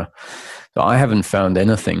era. So I haven't found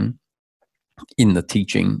anything in the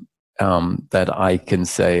teaching that I can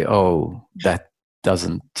say, oh, that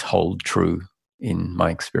doesn't hold true in my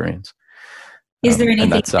experience. Is there anything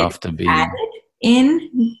that's after being added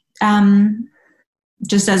in,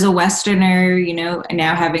 just as a Westerner,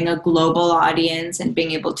 now having a global audience and being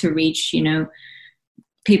able to reach,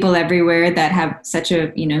 people everywhere that have such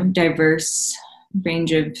a, diverse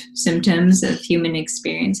range of symptoms of human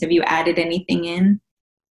experience? Have you added anything in?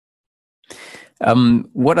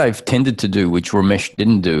 What I've tended to do, which Ramesh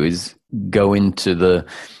didn't do, is go into the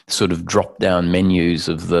sort of drop-down menus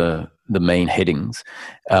of the main headings.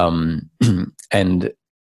 And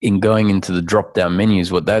in going into the drop-down menus,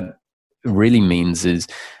 what that really means is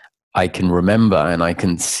I can remember and I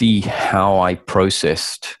can see how I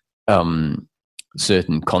processed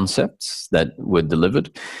certain concepts that were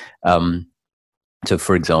delivered. So,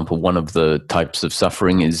 for example, one of the types of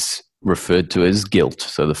suffering is referred to as guilt.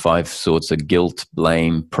 So the 5 sorts are guilt,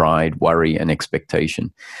 blame, pride, worry, and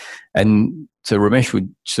expectation. And so Ramesh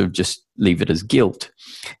would sort of just leave it as guilt.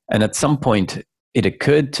 And at some point, it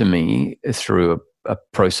occurred to me through a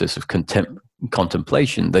process of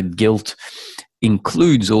contemplation that guilt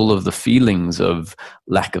includes all of the feelings of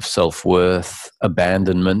lack of self-worth,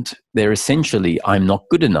 abandonment. They're essentially, I'm not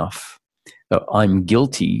good enough. I'm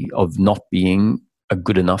guilty of not being a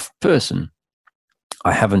good enough person.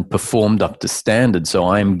 I haven't performed up to standard, so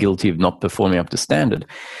I am guilty of not performing up to standard.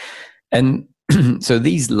 And so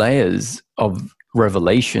these layers of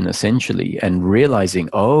revelation, essentially, and realizing,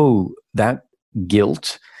 oh, that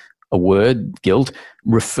guilt, a word, guilt,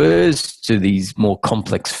 refers to these more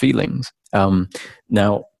complex feelings.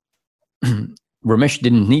 Now, Ramesh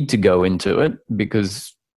didn't need to go into it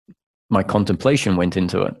because my contemplation went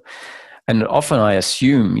into it. And often I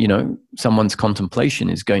assume, someone's contemplation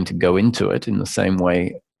is going to go into it in the same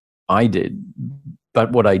way I did.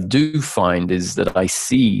 But what I do find is that I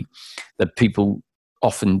see that people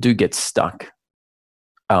often do get stuck,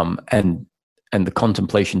 and the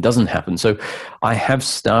contemplation doesn't happen. So I have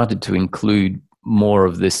started to include more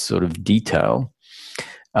of this sort of detail.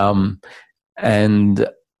 And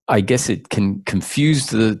I guess it can confuse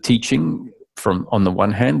the teaching on the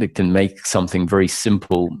one hand. It can make something very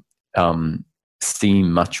simple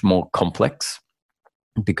seem much more complex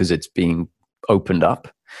because it's being opened up.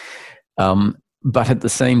 But at the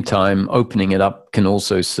same time, opening it up can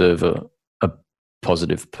also serve a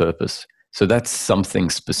positive purpose. So that's something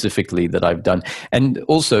specifically that I've done. And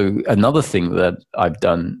also another thing that I've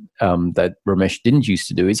done that Ramesh didn't used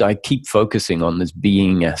to do is I keep focusing on this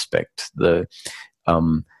being aspect, the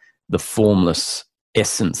formless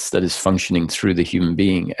essence that is functioning through the human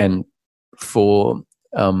being. And for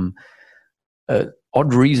an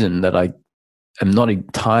odd reason that I am not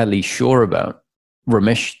entirely sure about,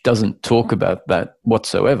 Ramesh doesn't talk about that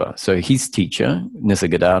whatsoever. So his teacher,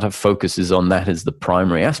 Nisargadatta, focuses on that as the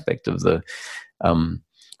primary aspect of the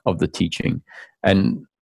teaching. And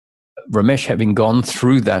Ramesh, having gone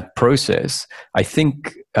through that process, I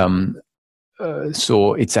think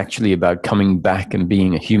saw it's actually about coming back and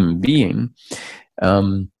being a human being,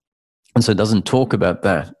 and so it doesn't talk about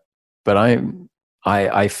that. But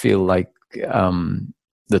I feel like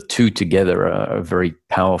the two together are a very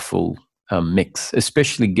powerful mix,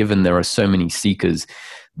 especially given there are so many seekers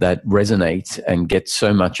that resonate and get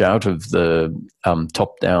so much out of the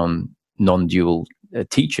top-down, non-dual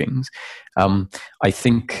teachings. I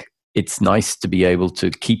think it's nice to be able to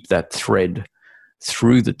keep that thread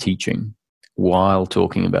through the teaching while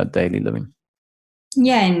talking about daily living.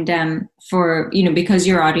 Yeah, and for, because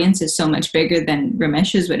your audience is so much bigger than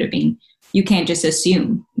Ramesh's would have been, you can't just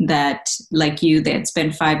assume that, like you, they had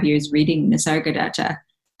spent 5 years reading Nisargadatta.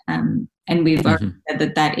 And we've already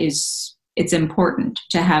said that it's important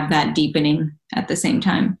to have that deepening at the same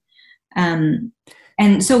time.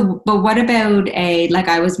 And so, but what about like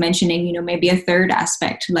I was mentioning, maybe a third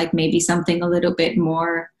aspect, like maybe something a little bit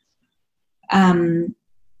more, I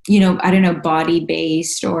don't know,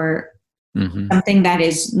 body-based or something that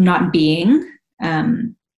is not being,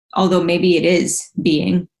 although maybe it is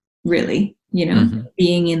being, really,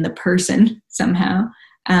 being in the person somehow,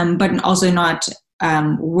 but also not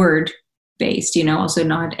word-based, also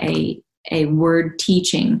not a word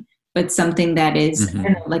teaching, but something that is, I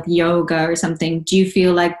don't know, like yoga or something. Do you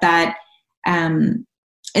feel like that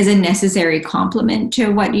is a necessary complement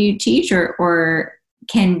to what you teach, or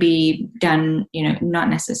can be done, not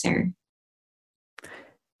necessary?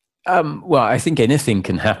 Well, I think anything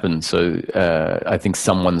can happen. So I think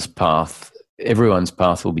everyone's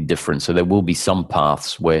path will be different. So there will be some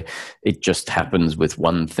paths where it just happens with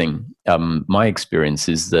one thing. My experience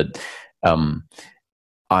is that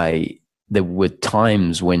there were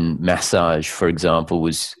times when massage, for example,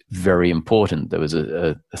 was very important. There was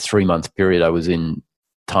a 3-month period I was in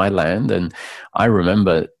Thailand, and I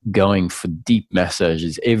remember going for deep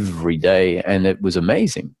massages every day, and it was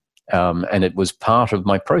amazing. And it was part of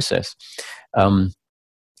my process. And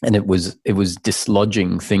it was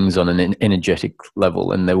dislodging things on an energetic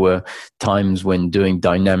level. And there were times when doing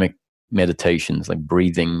dynamic meditations, like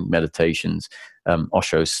breathing meditations,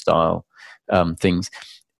 Osho style things,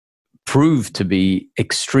 proved to be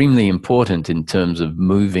extremely important in terms of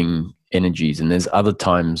moving energies. And there's other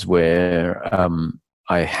times where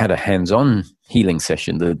I had a hands-on healing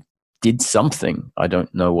session that did something. I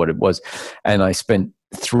don't know what it was. And I spent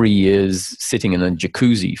 3 years sitting in a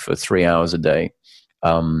jacuzzi for 3 hours a day.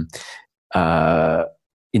 In the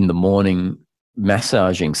morning,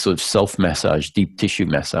 massaging, sort of self-massage, deep tissue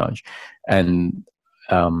massage, and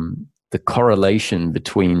the correlation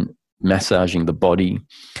between massaging the body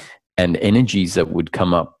and energies that would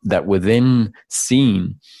come up that were then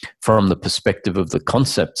seen from the perspective of the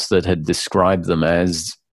concepts that had described them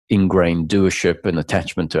as ingrained doership and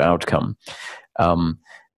attachment to outcome.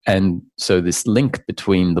 And so this link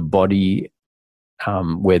between the body,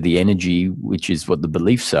 where the energy, which is what the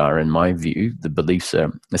beliefs are, in my view, the beliefs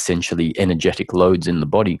are essentially energetic loads in the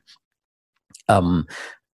body,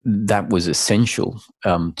 that was essential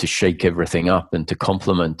to shake everything up and to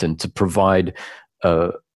complement and to provide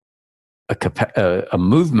a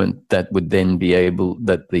movement that would then be able,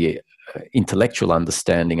 that the intellectual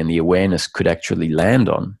understanding and the awareness could actually land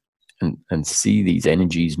on and see these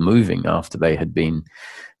energies moving after they had been,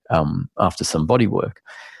 after some body work.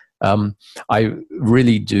 I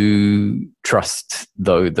really do trust,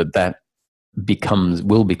 though, that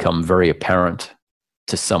will become very apparent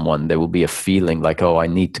to someone. There will be a feeling like, oh, I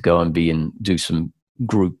need to go and do some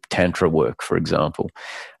group tantra work, for example.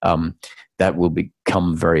 That will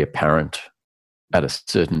become very apparent at a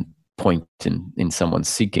certain point in someone's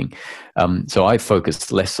seeking. So I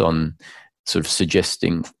focus less on sort of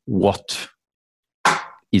suggesting what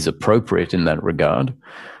is appropriate in that regard,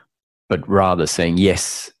 but rather saying,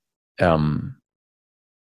 yes, I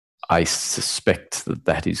suspect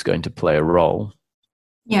that is going to play a role.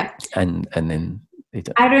 Yeah. And then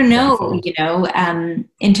I don't know,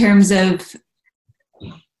 in terms of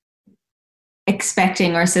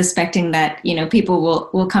expecting or suspecting that, people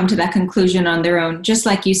will come to that conclusion on their own. Just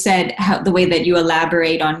like you said, the way that you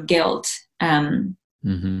elaborate on guilt.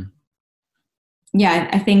 Yeah,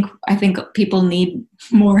 I think people need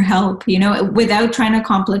more help, without trying to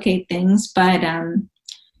complicate things, but,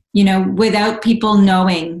 without people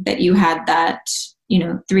knowing that you had that,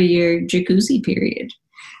 3-year jacuzzi period.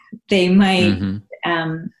 They might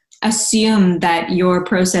assume that your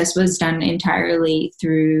process was done entirely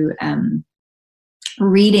through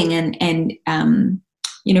reading and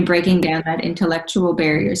breaking down that intellectual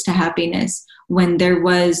barriers to happiness, when there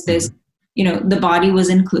was this, the body was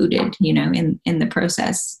included, in the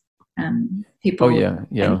process. People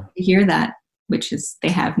hear that, which is they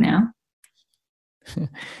have now.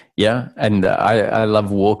 Yeah, and I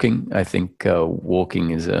love walking. I think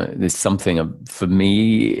walking there's something for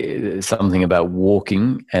me, something about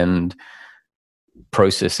walking and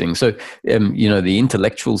processing. So, the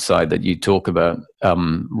intellectual side that you talk about,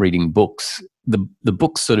 reading books, the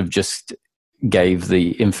books sort of just gave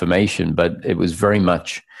the information, but it was very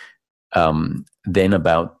much then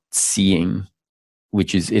about seeing,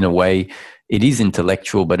 which is, in a way, it is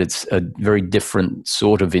intellectual, but it's a very different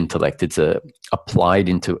sort of intellect. It's applied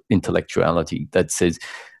into intellectuality that says,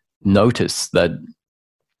 notice that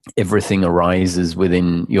everything arises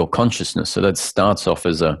within your consciousness. So that starts off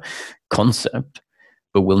as a concept,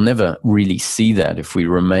 but we'll never really see that if we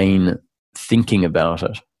remain thinking about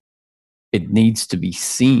it. It needs to be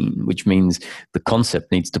seen, which means the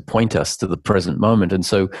concept needs to point us to the present moment. And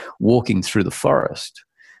so walking through the forest,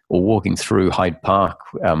 or walking through Hyde Park.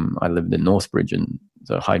 I lived in Northbridge, and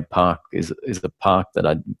so Hyde Park is a park that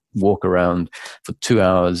I'd walk around for 2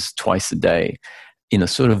 hours twice a day in a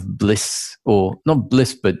sort of bliss, or not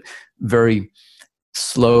bliss, but very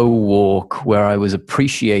slow walk where I was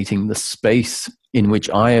appreciating the space in which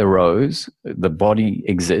I arose, the body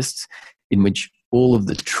exists, in which all of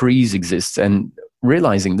the trees exist, and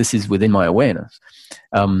realizing this is within my awareness.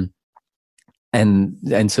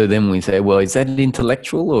 And so then we say, well, is that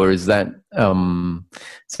intellectual, or is that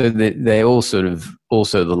so they all sort of,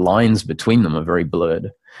 also the lines between them are very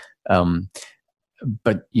blurred.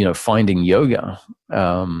 But finding yoga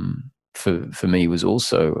for me was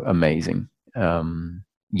also amazing.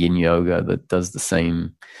 Yin yoga that has the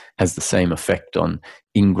same effect on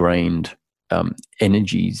ingrained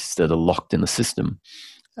energies that are locked in the system.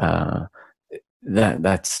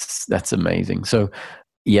 That's amazing. So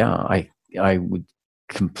yeah, I would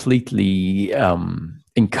completely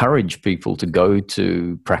encourage people to go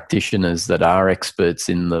to practitioners that are experts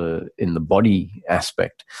in the body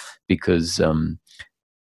aspect, because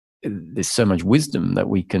there's so much wisdom that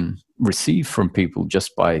we can receive from people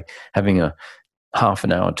just by having a half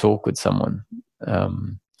an hour talk with someone.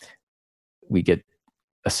 We get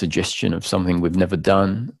a suggestion of something we've never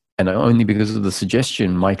done, and only because of the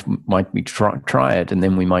suggestion might we try it, and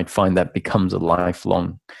then we might find that becomes a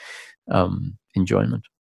lifelong enjoyment.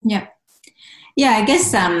 Yeah. I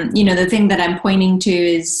guess the thing that I'm pointing to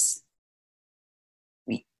is,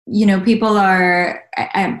 people are,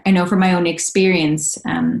 I know from my own experience,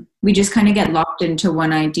 we just kind of get locked into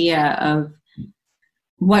one idea of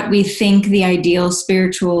what we think the ideal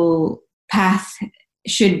spiritual path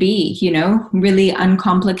should be, really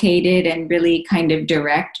uncomplicated and really kind of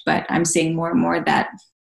direct. But I'm seeing more and more that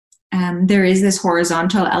there is this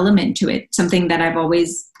horizontal element to it, something that I've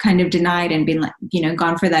always kind of denied and been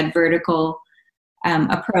gone for that vertical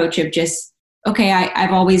approach of just, okay,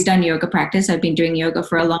 I've always done yoga practice. I've been doing yoga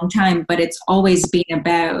for a long time, but it's always been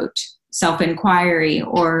about self-inquiry,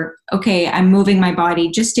 or, okay, I'm moving my body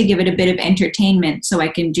just to give it a bit of entertainment so I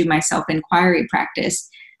can do my self-inquiry practice.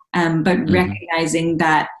 But recognizing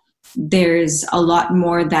that there's a lot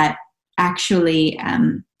more that actually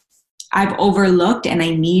I've overlooked and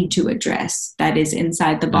I need to address that is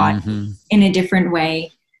inside the body in a different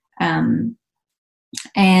way. And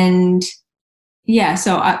yeah,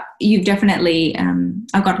 so you've definitely,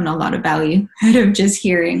 I've gotten a lot of value out of just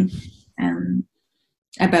hearing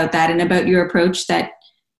about that and about your approach that,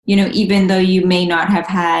 even though you may not have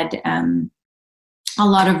had a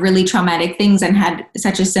lot of really traumatic things and had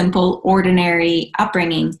such a simple, ordinary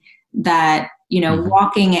upbringing, that,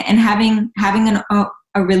 walking and having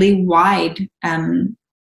a really wide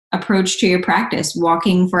approach to your practice,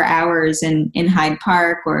 walking for hours in Hyde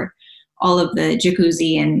Park, or all of the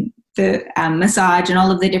jacuzzi and the massage and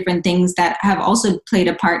all of the different things that have also played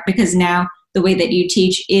a part, because now the way that you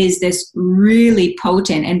teach is this really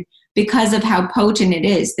potent, and because of how potent it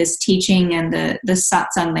is, this teaching and the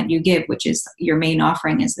satsang that you give, which is your main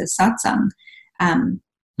offering, is the satsang.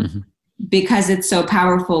 Because it's so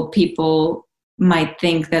powerful, people might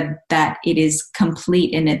think that it is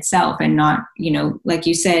complete in itself and not, like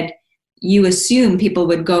you said, you assume people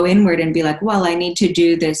would go inward and be like, well, I need to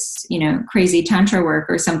do this, crazy tantra work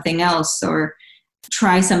or something else, or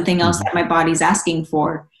try something else that my body's asking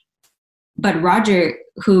for. But Roger,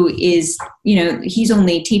 who is, he's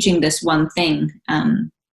only teaching this one thing.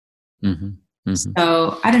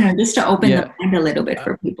 So I don't know, just to open the mind a little bit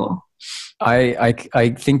for people. I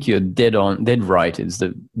think you're dead right, is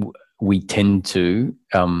that we tend to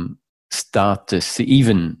start to see,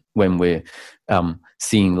 even when we're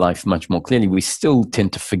seeing life much more clearly, we still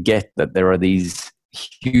tend to forget that there are these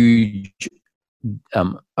huge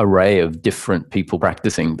array of different people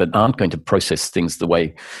practicing that aren't going to process things the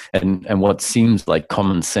way, and what seems like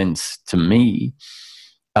common sense to me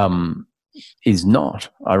is not.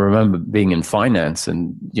 I remember being in finance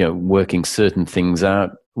and working certain things out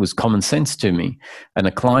was common sense to me, and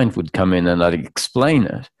a client would come in and I'd explain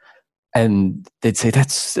it, and they'd say,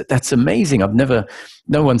 that's amazing.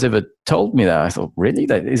 No one's ever told me that. I thought, really?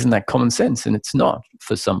 Isn't that common sense? And it's not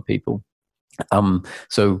for some people. It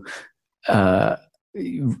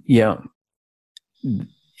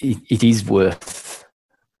is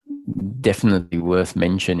definitely worth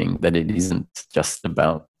mentioning that it isn't just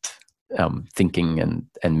about thinking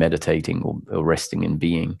and meditating or resting in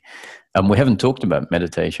being. We haven't talked about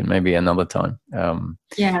meditation, maybe another time,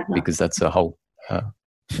 because that's a whole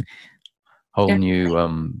new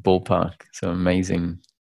ballpark. So amazing.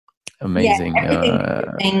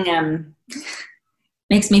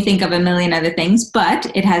 Makes me think of a million other things,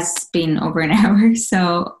 but it has been over an hour.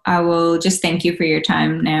 So I will just thank you for your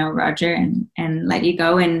time now, Roger, and let you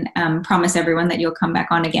go, and promise everyone that you'll come back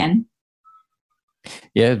on again.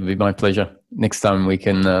 Yeah, it'd be my pleasure. Next time we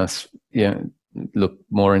can look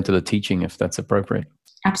more into the teaching, if that's appropriate.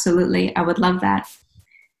 Absolutely. I would love that.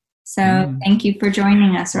 So thank you for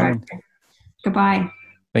joining us, Roger. Right. Goodbye.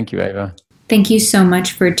 Thank you, Ava. Thank you so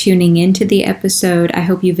much for tuning into the episode. I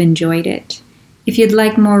hope you've enjoyed it. If you'd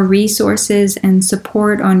like more resources and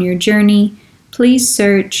support on your journey, please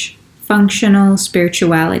search Functional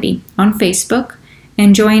Spirituality on Facebook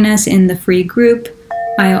and join us in the free group.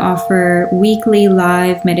 I offer weekly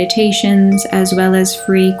live meditations as well as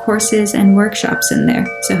free courses and workshops in there.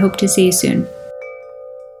 So hope to see you soon.